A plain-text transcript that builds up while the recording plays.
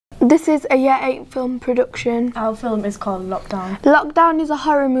This is a Year 8 film production. Our film is called Lockdown. Lockdown is a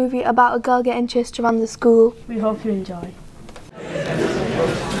horror movie about a girl getting chased around the school. We hope you enjoy.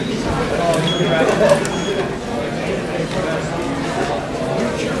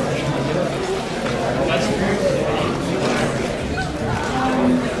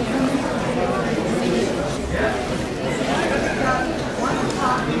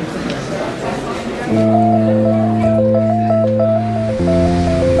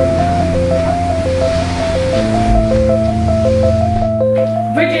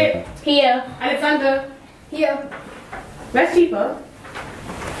 Here. Alexander. Here. Where's Cheaper?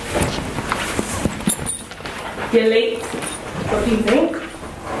 You're late. What do you think?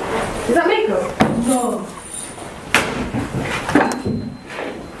 Is that makeup? No.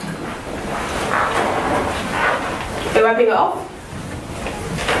 Are you wiping it off?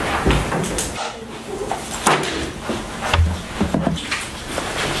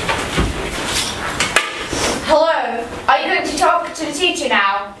 Hello. Are you going to talk to the teacher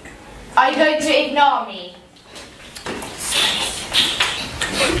now? Are you going to ignore me?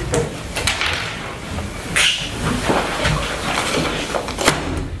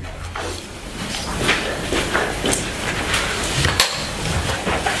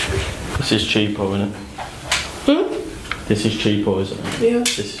 This is cheapo, isn't it? Hmm? This is cheapo, isn't it? Yeah.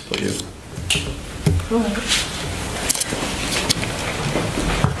 This is for you. Alright.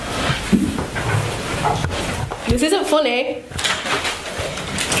 This isn't funny.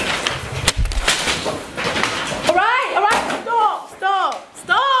 Alright,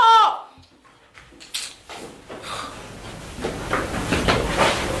 stop!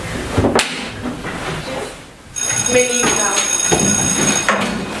 Maybe now.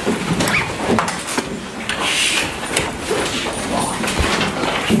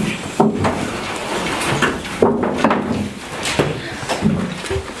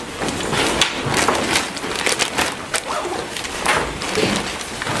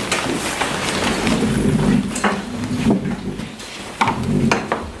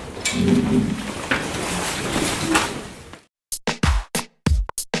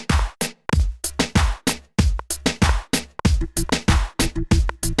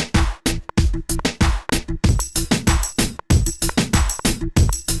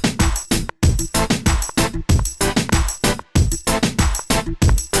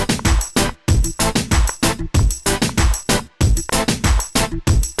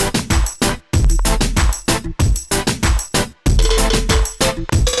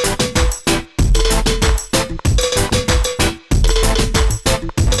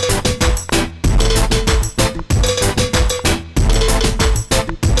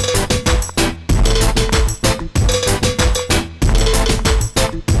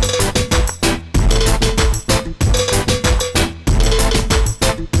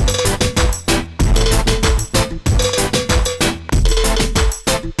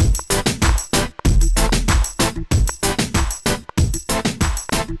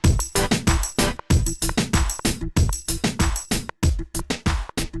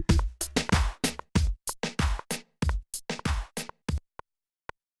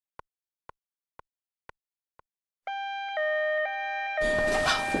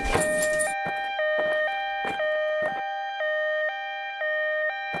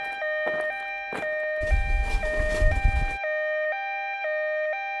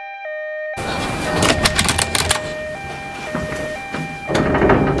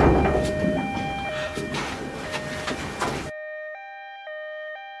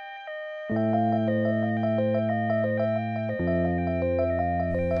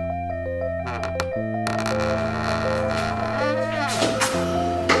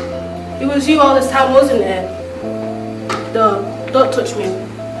 It was you all this time, wasn't it? Don't touch me.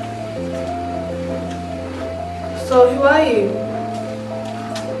 So who are you?